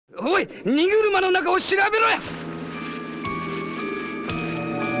おい、荷車の中を調べろや。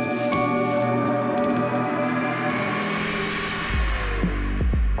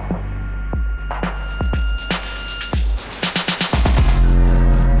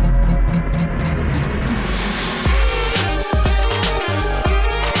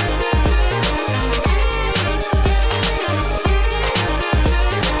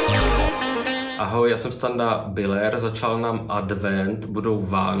Ahoj, já jsem Standa Biller, začal nám advent, budou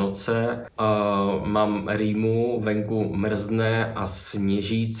Vánoce, mám rýmu, venku mrzne a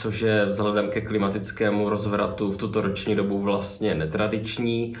sněží, což je vzhledem ke klimatickému rozvratu v tuto roční dobu vlastně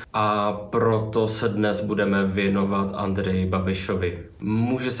netradiční a proto se dnes budeme věnovat Andreji Babišovi.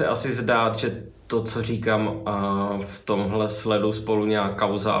 Může se asi zdát, že to, co říkám v tomhle sledu spolu nějak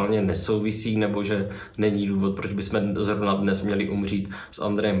kauzálně nesouvisí, nebo že není důvod, proč bychom zrovna dnes měli umřít s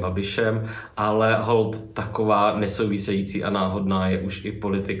Andrejem Babišem, ale holt taková nesouvisející a náhodná je už i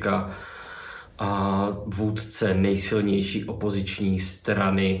politika a vůdce nejsilnější opoziční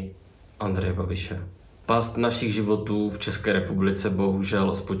strany Andreje Babiše. Past našich životů v České republice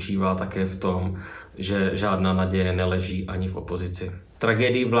bohužel spočívá také v tom, že žádná naděje neleží ani v opozici.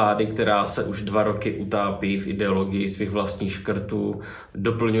 Tragédii vlády, která se už 2 roky utápí v ideologii svých vlastních škrtů,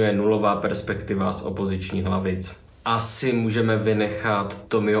 doplňuje nulová perspektiva z opozičních hlavic. Asi můžeme vynechat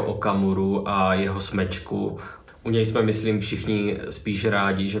Tomio Okamuru a jeho smečku. U něj jsme, myslím, všichni spíš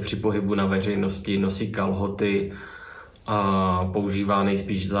rádi, že při pohybu na veřejnosti nosí kalhoty a používá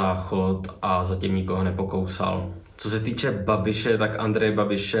nejspíš záchod a zatím nikoho nepokousal. Co se týče Babiše, tak Andreje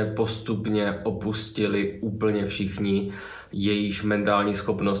Babiše postupně opustili úplně všichni, jejíž mentální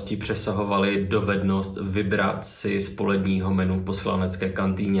schopnosti přesahovaly dovednost vybrat si z poledního menu v poslanecké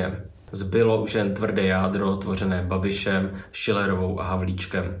kantýně. Zbylo už jen tvrdé jádro, tvořené Babišem, Schillerovou a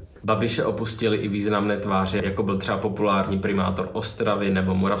Havlíčkem. Babiše opustili i významné tváře, jako byl třeba populární primátor Ostravy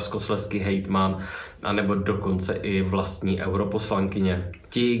nebo moravskoslezský hejtman, anebo dokonce i vlastní europoslankyně.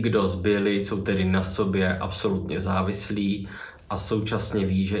 Ti, kdo zbyli, jsou tedy na sobě absolutně závislí a současně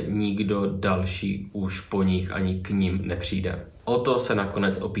ví, že nikdo další už po nich ani k ním nepřijde. O to se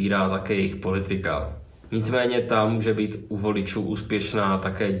nakonec opírá také jejich politika. Nicméně ta může být u voličů úspěšná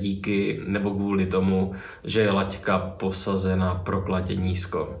také díky nebo kvůli tomu, že je laťka posazena prokladě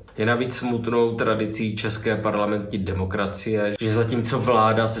nízko. Je navíc smutnou tradicí české parlamentní demokracie, že zatímco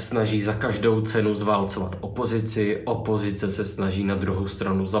vláda se snaží za každou cenu zválcovat opozici, opozice se snaží na druhou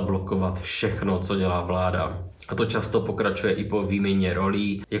stranu zablokovat všechno, co dělá vláda. A to často pokračuje i po výměně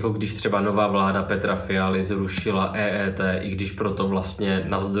rolí, jako když třeba nová vláda Petra Fialy zrušila EET, i když proto vlastně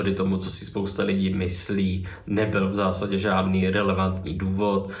navzdory tomu, co si spousta lidí myslí, nebyl v zásadě žádný relevantní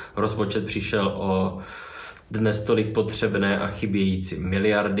důvod. Rozpočet přišel o dnes tolik potřebné a chybějící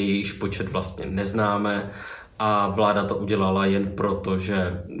miliardy, jejichž počet vlastně neznáme a vláda to udělala jen proto,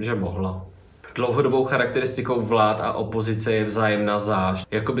 že mohla. Dlouhodobou charakteristikou vlád a opozice je vzájemná zášť,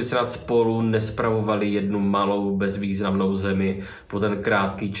 jako by se nad spolu nespravovali jednu malou bezvýznamnou zemi po ten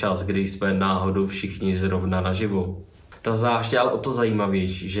krátký čas, kdy jsme náhodou všichni zrovna naživu. Ta zášť je ale o to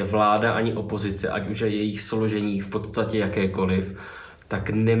zajímavější, že vláda ani opozice, ať už je jejich složení v podstatě jakékoliv, tak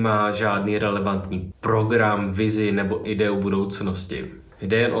nemá žádný relevantní program, vizi nebo ideu budoucnosti.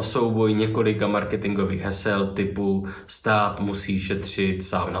 Jde jen o souboj několika marketingových hesel typu stát musí šetřit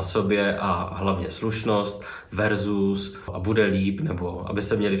sám na sobě a hlavně slušnost versus a bude líp nebo aby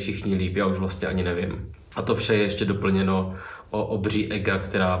se měli všichni líp, já už vlastně ani nevím. A to vše je ještě doplněno o obří ega,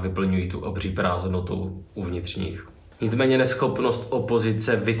 která vyplňují tu obří prázdnotu uvnitř nich. Nicméně neschopnost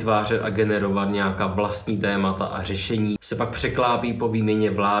opozice vytvářet a generovat nějaká vlastní témata a řešení se pak překlápí po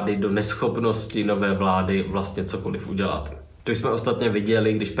výměně vlády do neschopnosti nové vlády vlastně cokoliv udělat. To jsme ostatně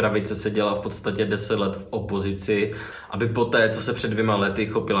viděli, když pravice seděla v podstatě 10 let v opozici, aby poté, co se před 2 lety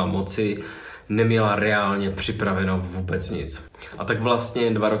chopila moci, neměla reálně připraveno vůbec nic. A tak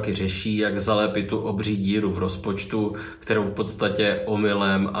vlastně 2 roky řeší, jak zalepit tu obří díru v rozpočtu, kterou v podstatě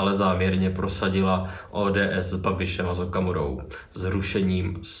omylem, ale záměrně prosadila ODS s Babišem a s Okamurou,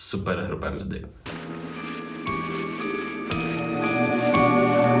 zrušením superhrubé mzdy.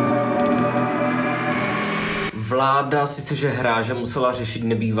 Vláda sice že hra, že musela řešit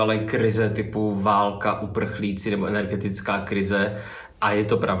nebývalé krize typu válka, uprchlíci nebo energetická krize, a je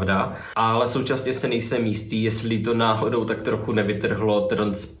to pravda, ale současně se nejsem jistý, jestli to náhodou tak trochu nevytrhlo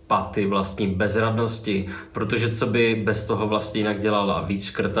trn z paty vlastní bezradnosti, protože co by bez toho vlastně jinak dělala, víc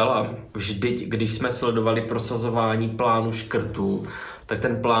škrtala? Vždyť, když jsme sledovali prosazování plánu škrtů, tak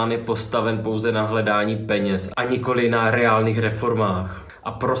ten plán je postaven pouze na hledání peněz a nikoli na reálných reformách.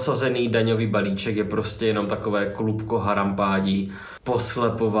 A prosazený daňový balíček je prostě jenom takové klubko harampádí,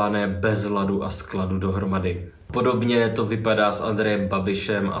 poslepované bez ladu a skladu dohromady. Podobně to vypadá s Andrejem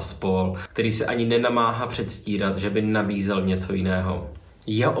Babišem a spol, který se ani nenamáhá předstírat, že by nabízel něco jiného.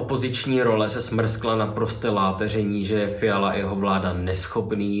 Jeho opoziční role se smrskla na prosté láteření, že je Fiala a jeho vláda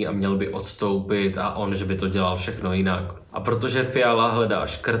neschopný a měl by odstoupit a on, že by to dělal všechno jinak. A protože Fiala hledá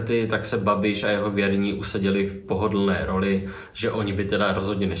škrty, tak se Babiš a jeho věrní usadili v pohodlné roli, že oni by teda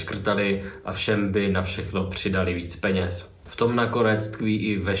rozhodně neškrtali a všem by na všechno přidali víc peněz. V tom nakonec tkví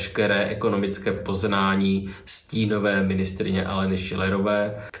i veškeré ekonomické poznání stínové ministryně Aleny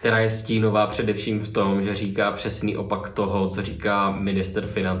Schillerové, která je stínová především v tom, že říká přesný opak toho, co říká ministr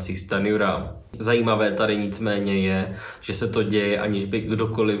financí Stanjura. Zajímavé tady nicméně je, že se to děje, aniž by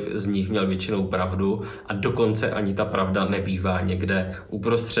kdokoliv z nich měl většinou pravdu a dokonce ani ta pravda nebývá někde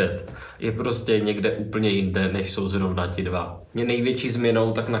uprostřed. Je prostě někde úplně jinde, než jsou zrovna ti dva. Mě největší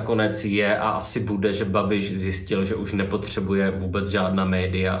změnou tak nakonec je a asi bude, že Babiš zjistil, že už nepotřebuje vůbec žádná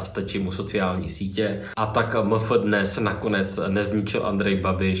média a stačí mu sociální sítě. A tak MF dnes nakonec nezničil Andrej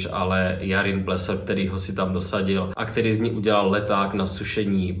Babiš, ale Jarin Plesl, který ho si tam dosadil a který z ní udělal leták na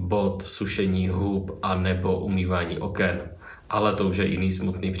sušení bot, sušení hub a nebo umývání oken. Ale to už je jiný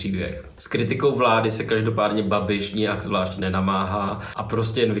smutný příběh. S kritikou vlády se každopádně Babiš nijak zvlášť nenamáhá a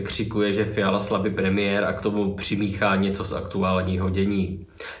prostě jen vykřikuje, že Fiala slabý premiér a k tomu přimíchá něco z aktuálního dění.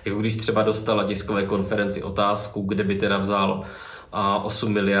 Jako když třeba dostal na tiskové konferenci otázku, kde by teda vzal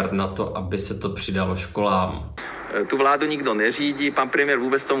 8 miliard na to, aby se to přidalo školám. Tu vládu nikdo neřídí, pan premiér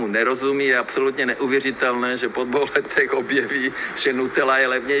vůbec tomu nerozumí, je absolutně neuvěřitelné, že po 2 letech objeví, že Nutella je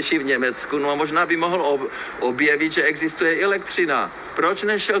levnější v Německu, no a možná by mohl objevit, že existuje elektřina. Proč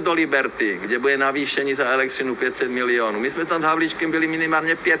nešel do Liberty, kde bude navýšení za elektřinu 500 milionů? My jsme tam s Havlíčkem byli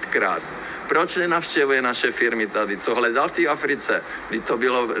minimálně 5krát. Proč nenavštěvuje naše firmy tady? Co hledal v té Africe? Kdy to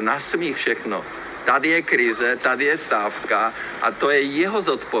bylo na smích všechno. Tady je krize, tady je stávka a to je jeho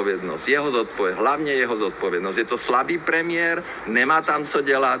zodpovědnost, hlavně jeho zodpovědnost. Je to slabý premiér, nemá tam co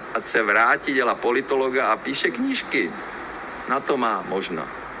dělat a se vrátí, dělá politologa a píše knížky. Na to má možná.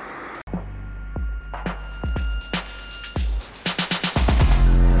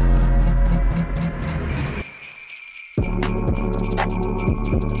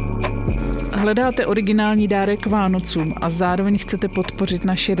 Hledáte originální dárek k Vánocům a zároveň chcete podpořit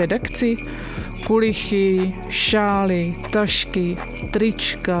naši redakci? Kulichy, šály, tašky,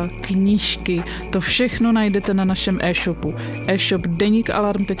 trička, knížky, to všechno najdete na našem e-shopu. E-shop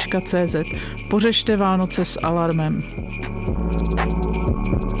denikalarm.cz. Pořešte Vánoce s alarmem.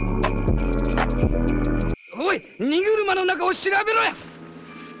 おい、荷車の中を調べろや。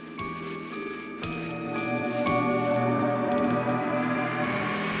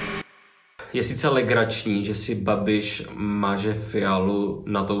 Je sice legrační, že si Babiš maže Fialu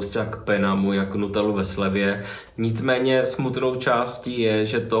na toustě jak penamu, jak Nutellu ve slevě, nicméně smutnou částí je,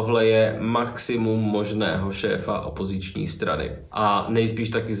 že tohle je maximum možného šéfa opoziční strany a nejspíš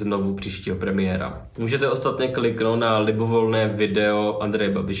taky znovu příštího premiéra. Můžete ostatně kliknout na libovolné video Andreje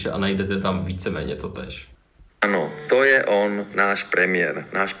Babiše a najdete tam víceméně totéž. Ano, to je on, náš premiér.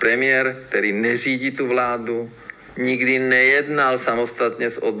 Náš premiér, který neřídí tu vládu, nikdy nejednal samostatně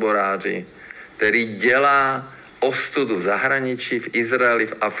s odboráři, který dělá ostudu v zahraničí, v Izraeli,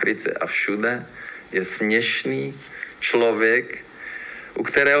 v Africe a všude, je směšný člověk, u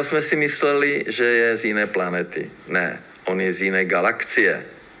kterého jsme si mysleli, že je z jiné planety. Ne, on je z jiné galaxie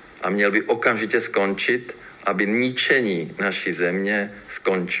a měl by okamžitě skončit, aby ničení naší země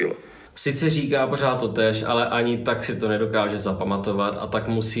skončilo. Sice říká pořád totéž, ale ani tak si to nedokáže zapamatovat a tak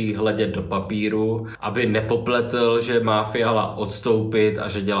musí hledět do papíru, aby nepopletl, že má Fiala odstoupit a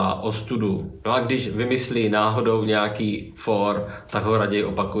že dělá ostudu. No a když vymyslí náhodou nějaký for, tak ho raději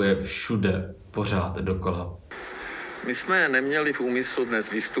opakuje všude, pořád dokola. My jsme neměli v úmyslu dnes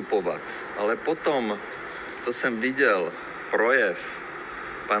vystupovat, ale potom, co jsem viděl projev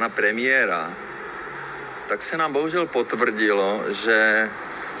pana premiéra, tak se nám bohužel potvrdilo, že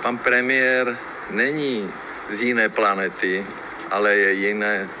pan premiér není z jiné planety, ale je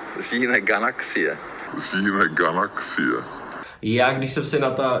z jiné galaxie. Já, když jsem se na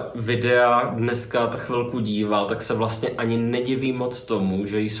ta videa dneska tak chvilku díval, tak se vlastně ani nedivím moc tomu,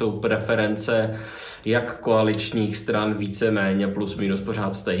 že jsou preference jak koaličních stran víceméně plus minus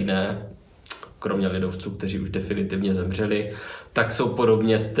pořád stejné, kromě lidovců, kteří už definitivně zemřeli, tak jsou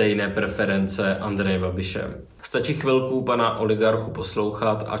podobně stejné preference Andreje Babiše. Stačí chvilku pana oligarchu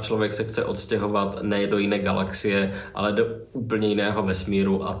poslouchat a člověk se chce odstěhovat ne do jiné galaxie, ale do úplně jiného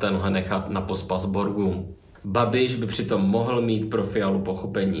vesmíru a tenhle nechat na pospas Borgům. Babiš by přitom mohl mít pro Fialu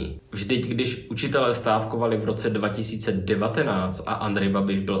pochopení. Vždyť když učitelé stávkovali v roce 2019 a Andrej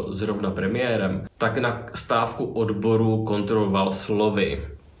Babiš byl zrovna premiérem, tak na stávku odborů kontroloval slovy.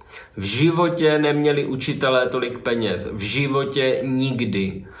 V životě neměli učitelé tolik peněz, v životě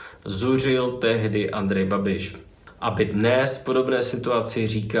nikdy, zuřil tehdy Andrej Babiš. Aby dnes v podobné situaci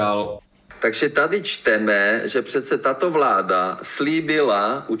říkal: Takže tady čteme, že přece tato vláda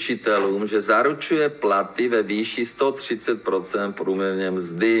slíbila učitelům, že zaručuje platy ve výši 130% průměrné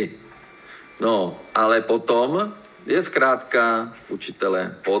mzdy. No, ale potom je zkrátka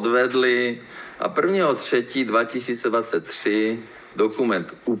učitelé podvedli a 1.3.2023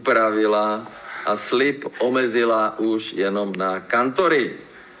 dokument upravila a slib omezila už jenom na kantory.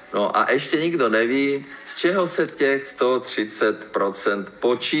 No a ještě nikdo neví, z čeho se těch 130%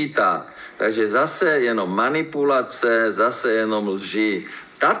 počítá. Takže zase jenom manipulace, zase jenom lži.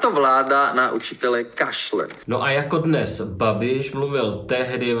 Tato vláda na učitele kašle. No a jako dnes Babiš mluvil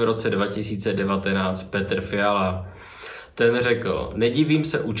tehdy v roce 2019 Petr Fiala. Ten řekl: nedivím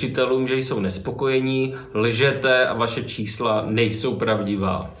se učitelům, že jsou nespokojení, lžete a vaše čísla nejsou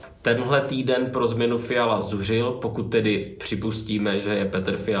pravdivá. Tenhle týden pro změnu Fiala zuřil, pokud tedy připustíme, že je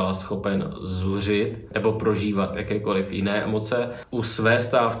Petr Fiala schopen zuřit nebo prožívat jakékoliv jiné emoce, u své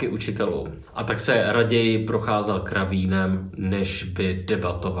stávky učitelů. A tak se raději procházel kravínem, než by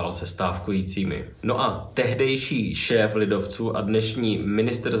debatoval se stávkujícími. No a tehdejší šéf lidovců a dnešní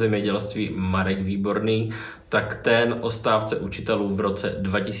ministr zemědělství Marek Výborný, tak ten o stávce učitelů v roce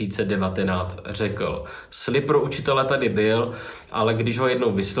 2019 řekl: slib pro učitele tady byl, ale když ho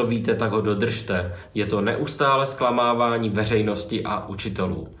jednou vyslovíte, tak ho dodržte. Je to neustále zklamávání veřejnosti a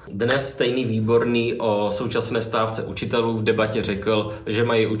učitelů. Dnes stejný Výborný o současné stávce učitelů v debatě řekl, že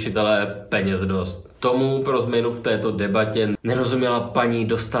mají učitelé peněz dost. Tomu pro změnu v této debatě nerozuměla paní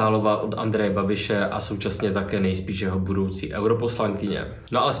Dostálová od Andreje Babiše a současně také nejspíš jeho budoucí europoslankyně.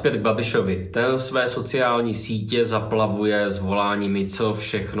 No ale zpět k Babišovi. Ten své sociální sítě zaplavuje zvoláními, co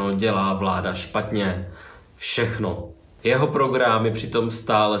všechno dělá vláda špatně. Všechno. Jeho program je přitom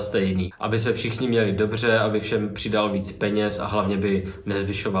stále stejný. Aby se všichni měli dobře, aby všem přidal víc peněz a hlavně by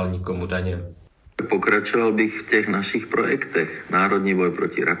nezvyšoval nikomu daně. Pokračoval bych v těch našich projektech. Národní boj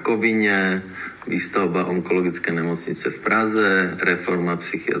proti rakovině, výstavba onkologické nemocnice v Praze, reforma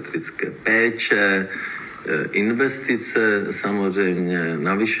psychiatrické péče, investice samozřejmě,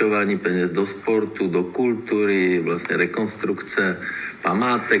 navyšování peněz do sportu, do kultury, vlastně rekonstrukce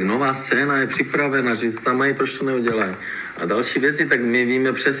památek, nová scéna je připravena, že to tam mají, proč to neudělají. A další věci, tak my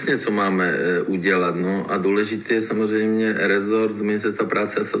víme přesně, co máme udělat. No a důležitý je samozřejmě rezort Ministerstva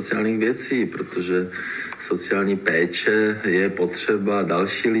práce a sociálních věcí, protože sociální péče je potřeba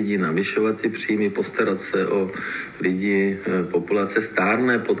další lidi, navyšovat ty příjmy, postarat se o lidi, populace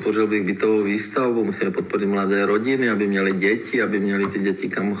stárne, podpořil bych bytovou výstavbu, musíme podpořit mladé rodiny, aby měly děti, aby měly ty děti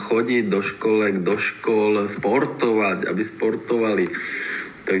kam chodit, do školek, do škol, sportovat, aby sportovali.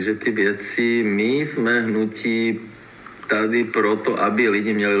 Takže ty věci, my jsme hnutí tady proto, aby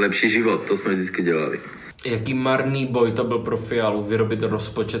lidi měli lepší život. To jsme vždycky dělali. Jaký marný boj to byl pro Fialu vyrobit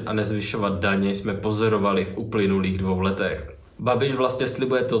rozpočet a nezvyšovat daně, jsme pozorovali v uplynulých 2 letech. Babiš vlastně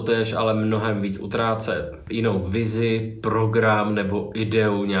slibuje totéž, ale mnohem víc utrácet. Jinou vizi, program nebo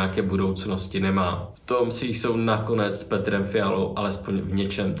ideu nějaké budoucnosti nemá. V tom si jsou nakonec s Petrem Fialou alespoň v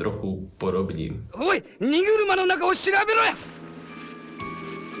něčem trochu podobní. Oj, niguruma no naka o shirabero ya!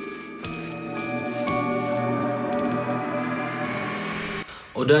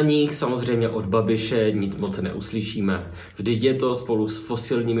 O daních samozřejmě od Babiše nic moc neuslyšíme. Vždyť je to spolu s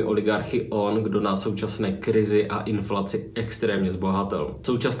fosilními oligarchy on, kdo na současné krizi a inflaci extrémně zbohatil.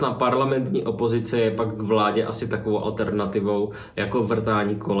 Současná parlamentní opozice je pak k vládě asi takovou alternativou jako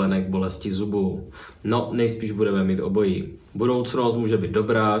vrtání kolenek bolesti zubů. No, nejspíš budeme mít obojí. Budoucnost může být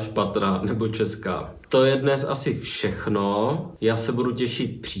dobrá, špatná nebo česká. To je dnes asi všechno. Já se budu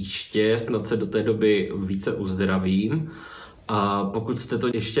těšit příště, snad se do té doby více uzdravím. A pokud jste to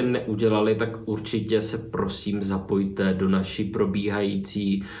ještě neudělali, tak určitě se prosím zapojte do naší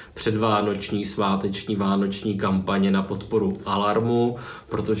probíhající předvánoční, sváteční, vánoční kampaně na podporu Alarmu,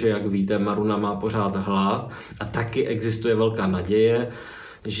 protože, jak víte, Maruna má pořád hlad a taky existuje velká naděje,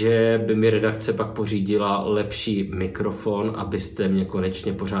 že by mi redakce pak pořídila lepší mikrofon, abyste mě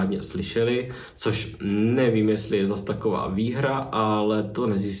konečně pořádně slyšeli, což nevím, jestli je zas taková výhra, ale to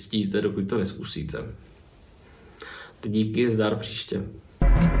nezjistíte, dokud to nezkusíte. Díky, zdar příště.